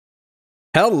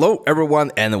Hello everyone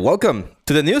and welcome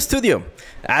to the new studio.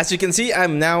 As you can see,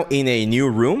 I'm now in a new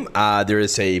room. There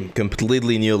is a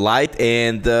completely new light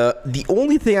and the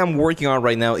only thing I'm working on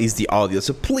right now is the audio.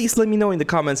 So please let me know in the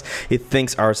comments if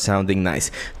things are sounding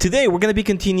nice. Today we're going to be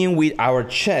continuing with our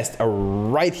chest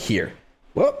right here.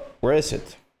 Well, where is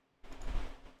it?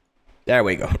 There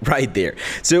we go, right there.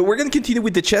 So we're gonna continue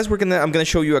with the chest. I'm gonna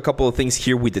show you a couple of things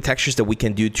here with the textures that we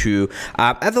can do to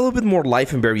add a little bit more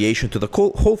life and variation to the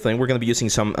whole thing. We're gonna be using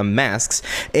some masks,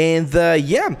 and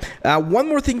one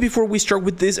more thing before we start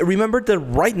with this. Remember that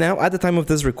right now, at the time of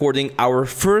this recording, our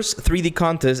first 3D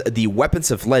contest, the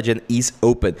Weapons of Legend, is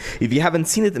open. If you haven't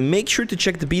seen it, make sure to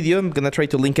check the video. I'm gonna try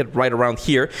to link it right around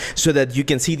here so that you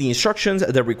can see the instructions,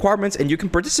 the requirements, and you can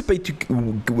participate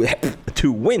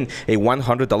to win a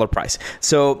 $100 prize.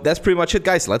 So that's pretty much it,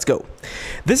 guys. Let's go.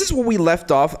 This is what we left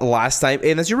off last time,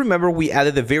 and as you remember, we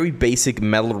added a very basic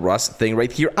metal rust thing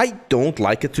right here. I don't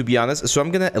like it, to be honest, so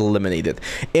I'm gonna eliminate it.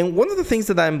 And one of the things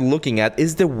that I'm looking at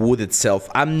is the wood itself.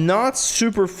 I'm not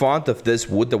super fond of this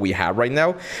wood that we have right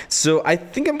now, so I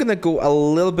think I'm gonna go a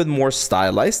little bit more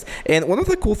stylized. And one of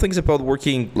the cool things about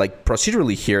working like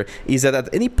procedurally here is that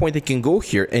at any point I can go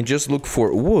here and just look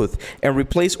for wood and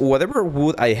replace whatever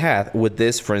wood I had with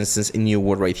this, for instance, new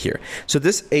wood right here. So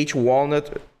this H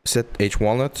walnut, is it H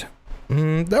walnut?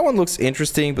 That one looks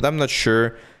interesting, but I'm not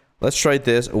sure. Let's try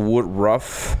this wood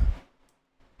rough.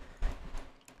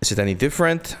 Is it any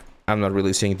different? I'm not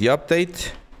really seeing the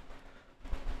update.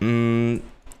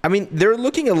 I mean, they're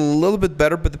looking a little bit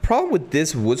better, but the problem with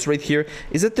these woods right here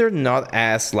is that they're not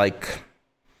as like,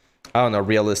 I don't know,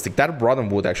 realistic. That rotten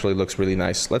wood actually looks really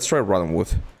nice. Let's try rotten wood.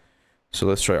 So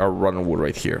let's try our rotten wood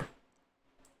right here.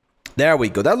 There we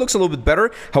go. That looks a little bit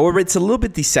better. However, it's a little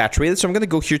bit desaturated. So I'm going to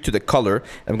go here to the color.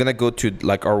 I'm going to go to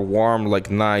like our warm,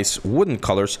 like nice wooden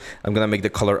colors. I'm going to make the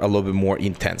color a little bit more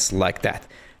intense like that.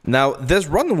 Now, this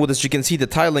rotten wood, as you can see, the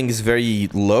tiling is very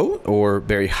low or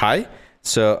very high.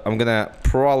 So I'm going to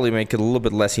probably make it a little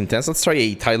bit less intense. Let's try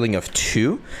a tiling of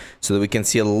 2 so that we can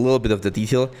see a little bit of the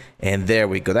detail. And there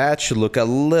we go. That should look a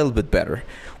little bit better.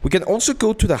 We can also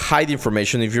go to the height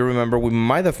information. If you remember, we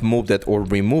might have moved it or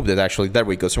removed it actually. There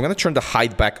we go. So I'm going to turn the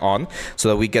height back on so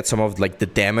that we get some of like the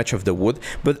damage of the wood.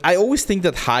 But I always think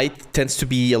that height tends to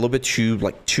be a little bit too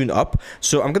like tuned up.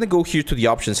 So I'm going to go here to the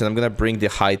options and I'm going to bring the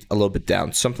height a little bit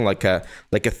down, something like a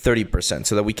 30%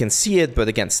 so that we can see it. But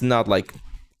again, it's not like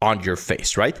on your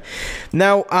face, right?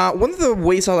 Now, one of the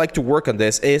ways I like to work on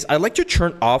this is I like to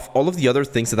turn off all of the other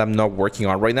things that I'm not working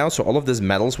on right now. So all of these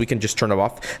metals, we can just turn them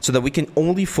off so that we can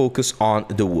only focus on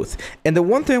the wood. And the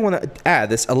one thing I want to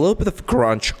add is a little bit of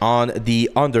grunge on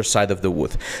the underside of the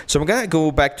wood. So I'm going to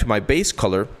go back to my base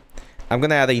color. I'm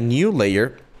going to add a new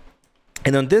layer.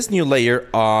 And on this new layer,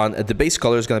 on the base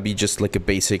color is going to be just like a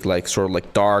basic, like sort of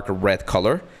like dark red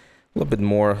color. A little bit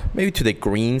more, maybe to the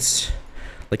greens.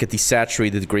 Like a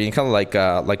desaturated green, kind of like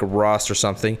a rust or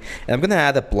something. And I'm gonna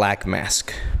add a black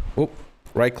mask. Oop,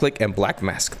 right click and black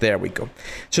mask. There we go.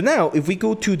 So now if we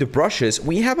go to the brushes,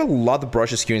 we have a lot of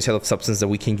brushes here inside of Substance that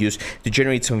we can use to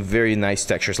generate some very nice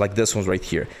textures, like this one's right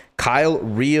here. Kyle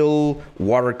Real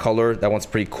Watercolor, that one's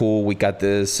pretty cool. We got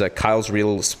this Kyle's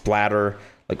Real Splatter.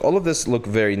 Like all of this look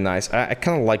very nice. I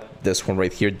kind of like this one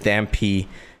right here, dampy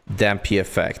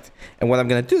effect. And what I'm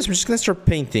going to do is I'm just going to start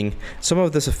painting some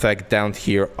of this effect down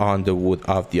here on the wood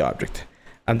of the object.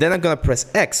 And then I'm going to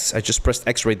press X. I just pressed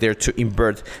X right there to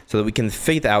invert so that we can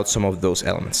fade out some of those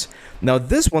elements. Now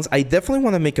this one's, I definitely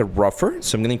want to make it rougher.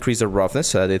 So I'm going to increase the roughness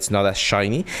so that it's not as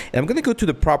shiny. And I'm going to go to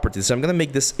the properties. So I'm going to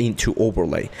make this into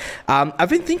overlay. I've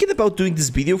been thinking about doing this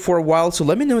video for a while. So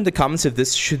let me know in the comments if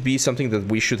this should be something that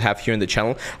we should have here in the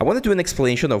channel. I want to do an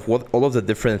explanation of what all of the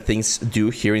different things do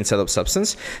here inside of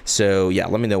Substance. So yeah,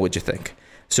 let me know what you think.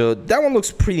 So that one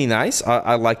looks pretty nice.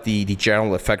 I like the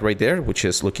general effect right there, which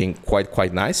is looking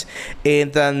quite nice.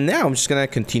 And now I'm just going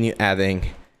to continue adding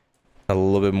a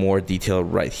little bit more detail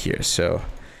right here. So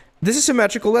this is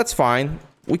symmetrical. That's fine.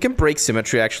 We can break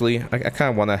symmetry, actually. I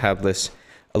kind of want to have this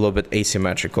a little bit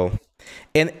asymmetrical.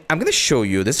 And I'm going to show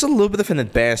you. This is a little bit of an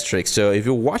advanced trick. So if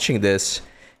you're watching this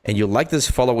and you like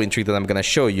this following trick that I'm going to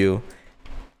show you,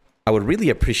 I would really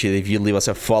appreciate it if you leave us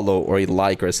a follow or a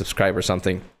like or a subscribe or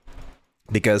something.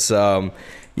 Because,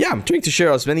 yeah, I'm trying to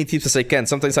share as many tips as I can.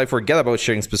 Sometimes I forget about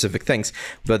sharing specific things,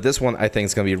 but this one I think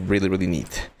is going to be really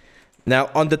neat. Now,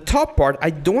 on the top part, I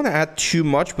don't want to add too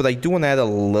much, but I do want to add a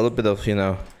little bit of, you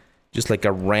know, just like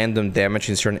a random damage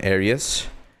in certain areas.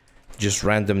 just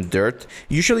random dirt.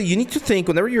 Usually you need to think,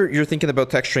 whenever you're thinking about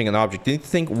texturing an object, you need to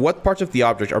think what parts of the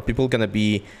object are people going to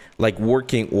be like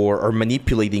working or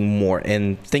manipulating more,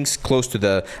 and things close to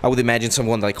the, I would imagine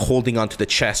someone like holding onto the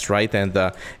chest, right, and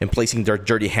placing their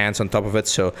dirty hands on top of it.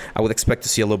 So I would expect to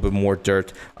see a little bit more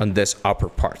dirt on this upper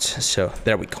part. So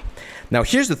there we go. Now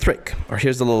here's the trick, or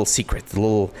here's the little secret, the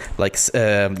little like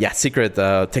secret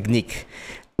technique.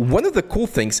 One of the cool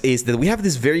things is that we have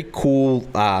this very cool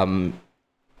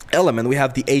element. We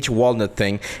have the H walnut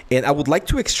thing, and I would like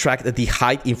to extract the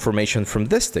height information from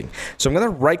this thing. So I'm going to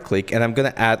right click and I'm going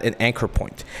to add an anchor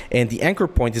point, and the anchor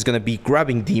point is going to be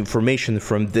grabbing the information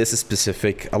from this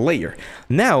specific layer.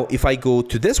 Now if I go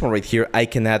to this one right here, I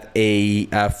can add a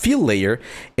fill layer,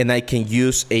 and I can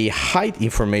use a height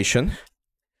information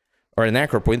or an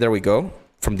anchor point, there we go,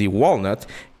 from the walnut.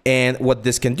 And what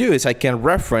this can do is I can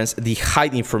reference the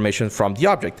height information from the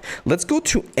object. Let's go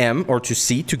to M or to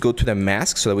C to go to the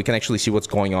mask so that we can actually see what's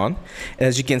going on. And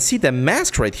as you can see, the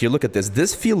mask right here, look at this.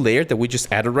 This fill layer that we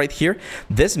just added right here,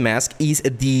 this mask is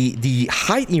the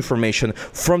height information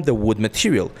from the wood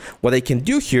material. What I can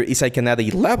do here is I can add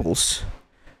a levels.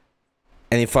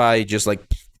 And if I just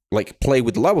like play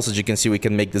with the levels, as you can see, we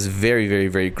can make this very, very,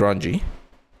 very grungy.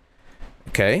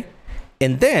 Okay.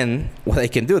 And then what I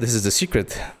can do, this is the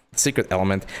secret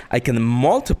element, I can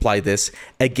multiply this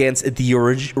against the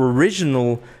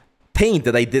original paint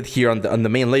that I did here on the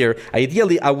main layer.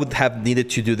 Ideally, I would have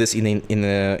needed to do this in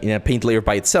a paint layer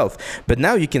by itself. But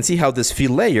now you can see how this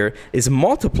fill layer is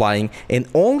multiplying, and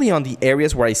only on the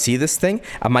areas where I see this thing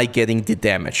am I getting the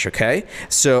damage, okay?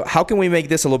 So how can we make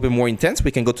this a little bit more intense?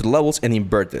 We can go to the levels and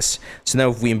invert this. So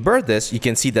now if we invert this, you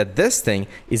can see that this thing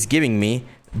is giving me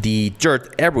the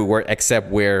dirt everywhere except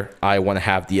where I want to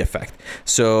have the effect.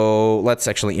 So let's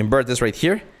actually invert this right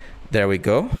here. There we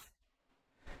go.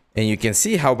 And you can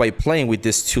see how by playing with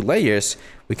these two layers,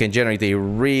 we can generate a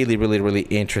really, really, really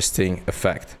interesting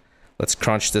effect. Let's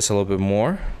crunch this a little bit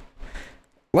more.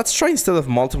 Let's try, instead of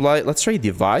multiply, let's try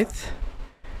divide.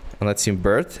 And let's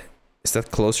invert. Is that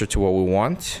closer to what we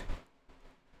want?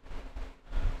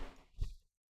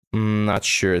 I'm not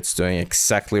sure it's doing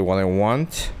exactly what I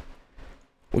want.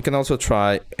 We can also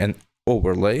try an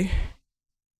overlay,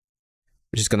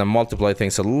 which is going to multiply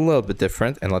things a little bit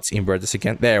different. And let's invert this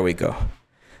again. There we go.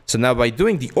 So now by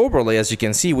doing the overlay, as you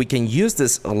can see, we can use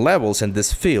this levels and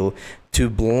this fill to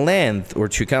blend or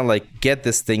to kind of like get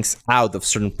these things out of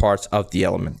certain parts of the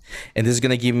element. And this is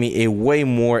going to give me a way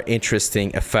more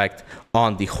interesting effect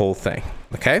on the whole thing.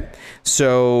 Okay,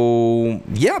 so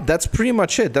yeah, that's pretty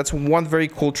much it. That's one very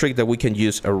cool trick that we can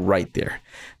use right there.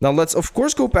 Now let's of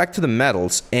course go back to the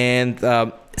metals, and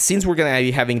since we're gonna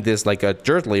be having this like a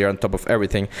dirt layer on top of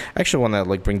everything, I actually want to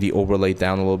like bring the overlay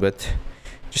down a little bit,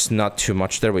 just not too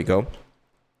much. There we go.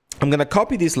 I'm gonna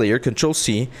copy this layer, Control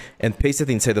C, and paste it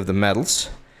inside of the metals.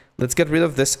 Let's get rid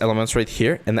of this elements right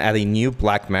here and add a new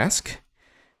black mask.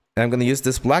 And I'm gonna use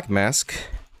this black mask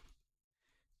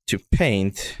to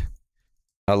paint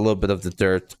a little bit of the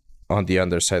dirt on the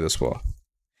underside as well.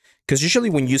 Because usually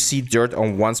when you see dirt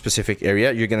on one specific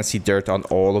area, you're going to see dirt on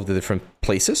all of the different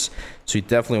places. So you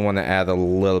definitely want to add a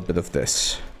little bit of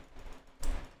this.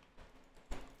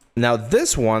 Now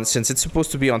this one, since it's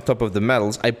supposed to be on top of the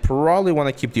metals, I probably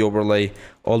want to keep the overlay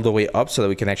all the way up so that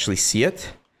we can actually see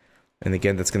it. And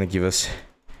again, that's going to give us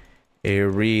a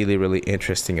really, really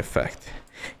interesting effect.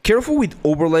 Careful with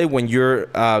overlay when you're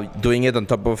doing it on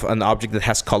top of an object that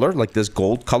has color, like this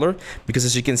gold color, because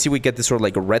as you can see, we get this sort of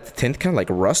like a red tint, kind of like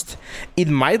rust. It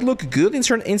might look good in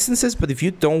certain instances, but if you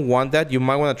don't want that, you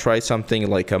might want to try something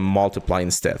like a multiply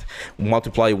instead.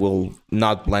 Multiply will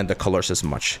not blend the colors as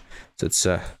much. So it's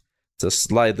a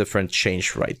slight different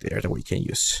change right there that we can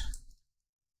use.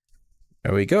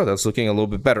 There we go. That's looking a little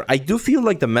bit better. I do feel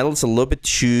like the metal's a little bit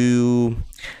too,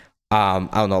 I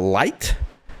don't know, light.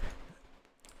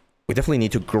 We definitely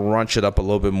need to grunge it up a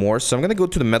little bit more. So I'm going to go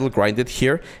to the metal grinded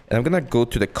here, and I'm going to go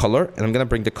to the color, and I'm going to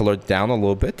bring the color down a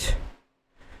little bit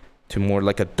to more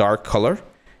like a dark color.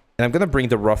 And I'm going to bring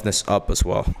the roughness up as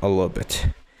well a little bit.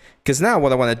 Because now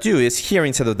what I want to do is here,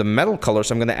 instead of the metal colors,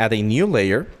 I'm going to add a new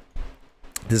layer.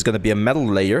 This is going to be a metal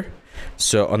layer.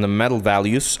 So on the metal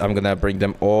values, I'm going to bring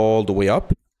them all the way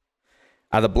up.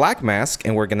 Add a black mask,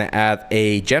 and we're going to add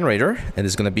a generator, and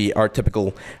it's going to be our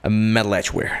typical metal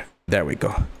edgeware. There we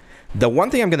go. The one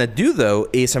thing I'm going to do though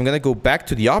is I'm going to go back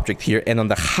to the object here, and on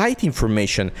the height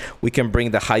information, we can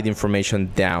bring the height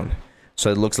information down. So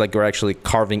it looks like we're actually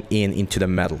carving into the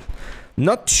metal.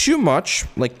 Not too much,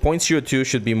 like 0.02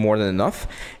 should be more than enough.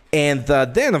 And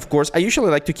then, of course, I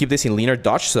usually like to keep this in linear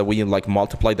dodge so that we like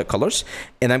multiply the colors.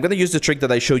 And I'm going to use the trick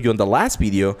that I showed you in the last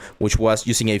video, which was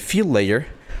using a fill layer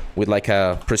with like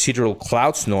a procedural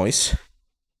clouds noise,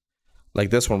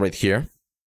 like this one right here.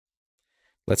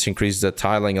 Let's increase the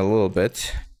tiling a little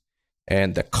bit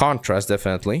and the contrast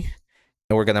definitely.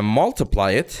 And we're going to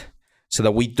multiply it so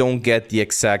that we don't get the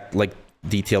exact like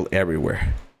detail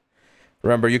everywhere.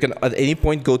 Remember, you can at any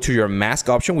point go to your mask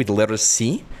option with the letter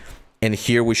C. And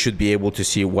here we should be able to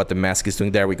see what the mask is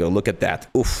doing. There we go. Look at that.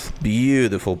 Oof.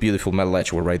 Beautiful, beautiful metal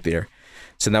edge right there.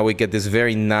 So now we get this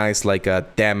very nice like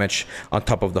damage on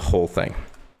top of the whole thing.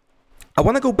 I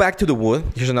want to go back to the wood.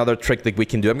 Here's another trick that we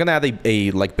can do. I'm going to add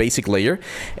a like basic layer.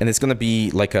 And it's going to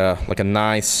be like a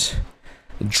nice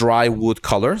dry wood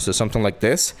color. So something like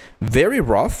this. Very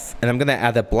rough. And I'm going to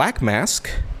add a black mask.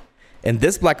 And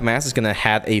this black mask is going to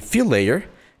have a fill layer.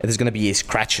 And there's going to be a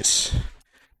scratches.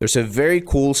 There's a very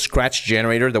cool scratch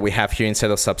generator that we have here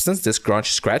inside of Substance, this grunge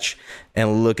scratch.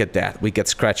 And look at that. We get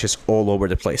scratches all over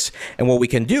the place. And what we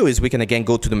can do is we can again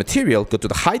go to the material, go to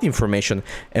the height information,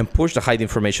 and push the height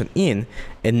information in.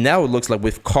 And now it looks like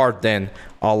we've carved in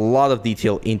a lot of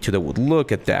detail into the wood.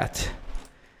 Look at that.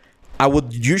 I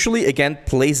would usually, again,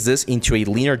 place this into a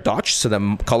linear dodge so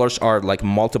the colors are like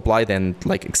multiplied and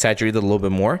like exaggerated a little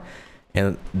bit more.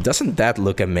 And doesn't that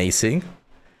look amazing?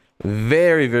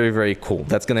 Very, very, very cool.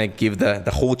 That's gonna give the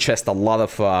whole chest a lot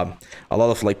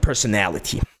of like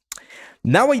personality.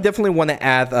 Now I definitely want to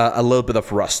add a little bit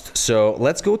of rust. So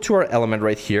let's go to our element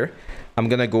right here. I'm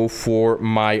gonna go for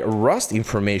my rust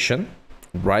information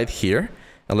right here,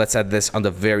 and let's add this on the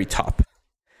very top.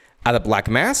 Add a black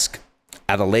mask,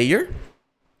 add a layer.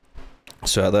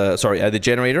 So add the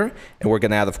generator, and we're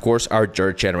gonna add, of course, our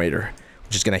dirt generator,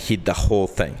 which is going to hit the whole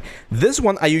thing. This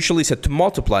one I usually set to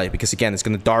multiply because, again, it's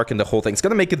going to darken the whole thing. It's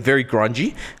going to make it very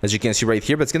grungy, as you can see right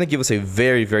here, but it's going to give us a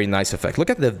very, very nice effect. Look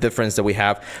at the difference that we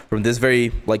have from this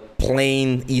very like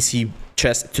plain, easy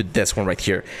chest to this one right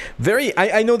here.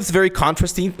 I know this is very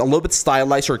contrasting, a little bit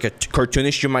stylized or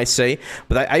cartoonish, you might say,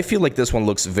 but I feel like this one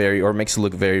looks makes it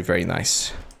look very, very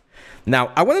nice.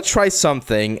 Now, I want to try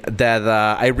something that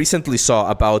I recently saw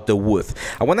about the wood.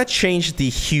 I want to change the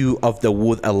hue of the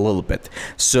wood a little bit.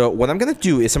 So what I'm going to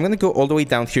do is I'm going to go all the way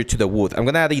down here to the wood. I'm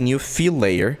going to add a new fill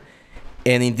layer.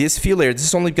 And in this fill layer, this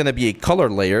is only going to be a color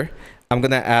layer. I'm going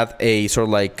to add a sort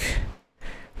of like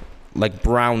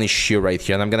brownish hue right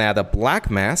here. And I'm going to add a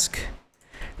black mask.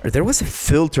 There was a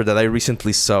filter that I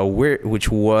recently saw which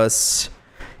was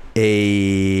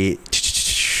a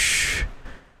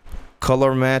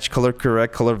color match, color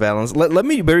correct, color balance. Let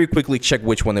me very quickly check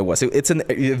which one it was. It's a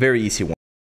very easy one.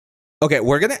 Okay,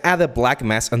 we're going to add a black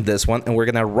mask on this one, and we're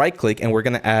going to right click and we're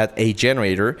going to add a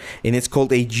generator, and it's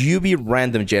called a UV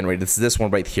random generator. It's this one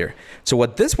right here. So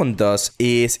what this one does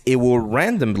is it will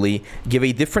randomly give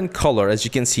a different color, as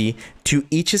you can see, to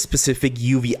each specific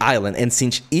UV island. And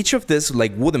since each of this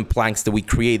like wooden planks that we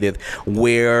created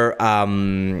were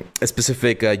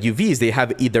specific UVs, they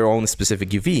have their own specific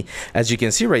UV. As you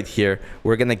can see right here,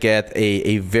 we're going to get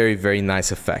a very, very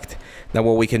nice effect. Now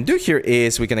what we can do here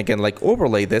is we can again like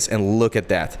overlay this and look at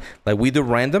that. Like we do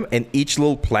random and each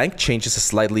little plank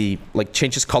changes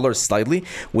changes color slightly,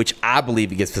 which I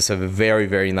believe gives us a very,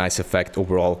 very nice effect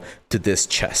overall to this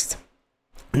chest.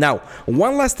 Now,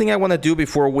 one last thing I want to do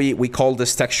before we call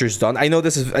this textures done. I know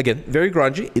this is, again, very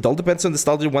grungy. It all depends on the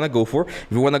style that you want to go for. If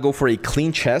you want to go for a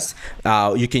clean chest,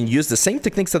 you can use the same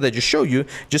techniques that I just showed you,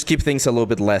 just keep things a little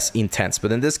bit less intense.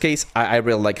 But in this case, I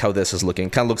really like how this is looking.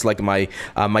 Kind of looks like my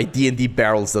my D&D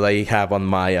barrels that I have on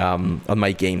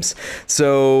my games.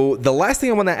 So the last thing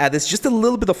I want to add is just a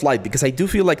little bit of light, because I do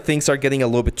feel like things are getting a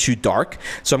little bit too dark.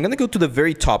 So I'm going to go to the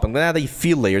very top. I'm going to add a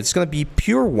fill layer. It's going to be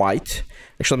pure white.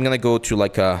 Actually, I'm going to go to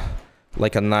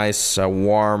like a nice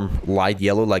warm light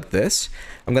yellow like this.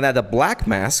 I'm going to add a black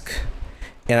mask,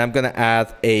 and I'm going to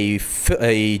add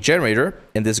a generator,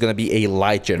 and this is going to be a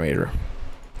light generator.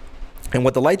 And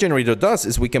what the light generator does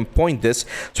is we can point this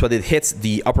so that it hits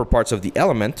the upper parts of the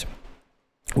element.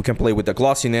 We can play with the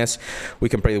glossiness. We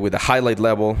can play with the highlight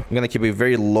level. I'm going to keep a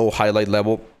very low highlight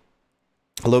level.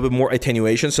 A little bit more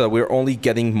attenuation so that we're only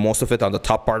getting most of it on the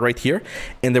top part right here.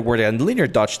 And then we're going to linear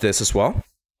dodge this as well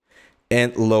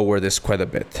and lower this quite a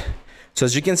bit. So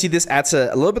as you can see, this adds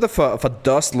a little bit of a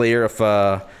dust layer of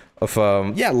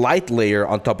yeah, light layer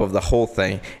on top of the whole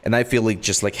thing, and I feel it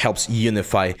just like helps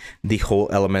unify the whole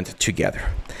element together.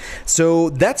 So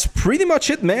that's pretty much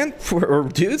it, man, for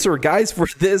dudes or guys, for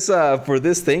this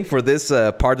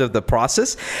part of the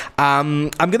process. I'm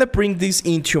gonna bring this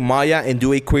into Maya and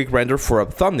do a quick render for a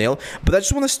thumbnail, but I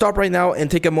just want to stop right now and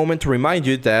take a moment to remind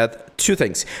you that two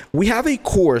things. We have a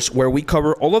course where we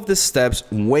cover all of the steps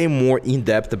way more in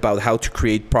depth about how to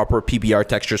create proper PBR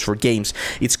textures for games.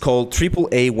 It's called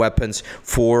AAA Weapons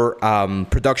for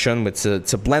Production. It's a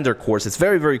Blender course. It's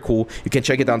very, very cool. You can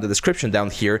check it down in the description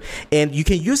down here, and you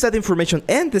can use that information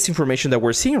and this information that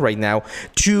we're seeing right now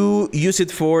to use it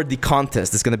for the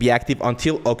contest. It's going to be active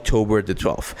until October the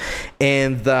 12th.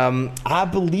 And I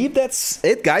believe that's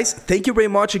it, guys. Thank you very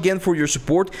much again for your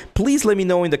support. Please let me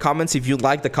know in the comments if you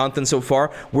like the content so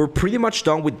far. We're pretty much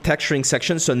done with texturing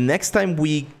section, so next time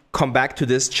we come back to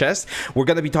this chest, we're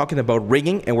going to be talking about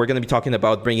rigging, and we're going to be talking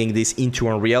about bringing this into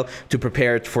Unreal to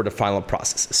prepare it for the final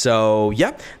process. So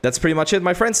yeah, that's pretty much it,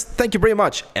 my friends. Thank you very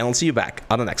much, and I'll see you back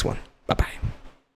on the next one. Bye-bye.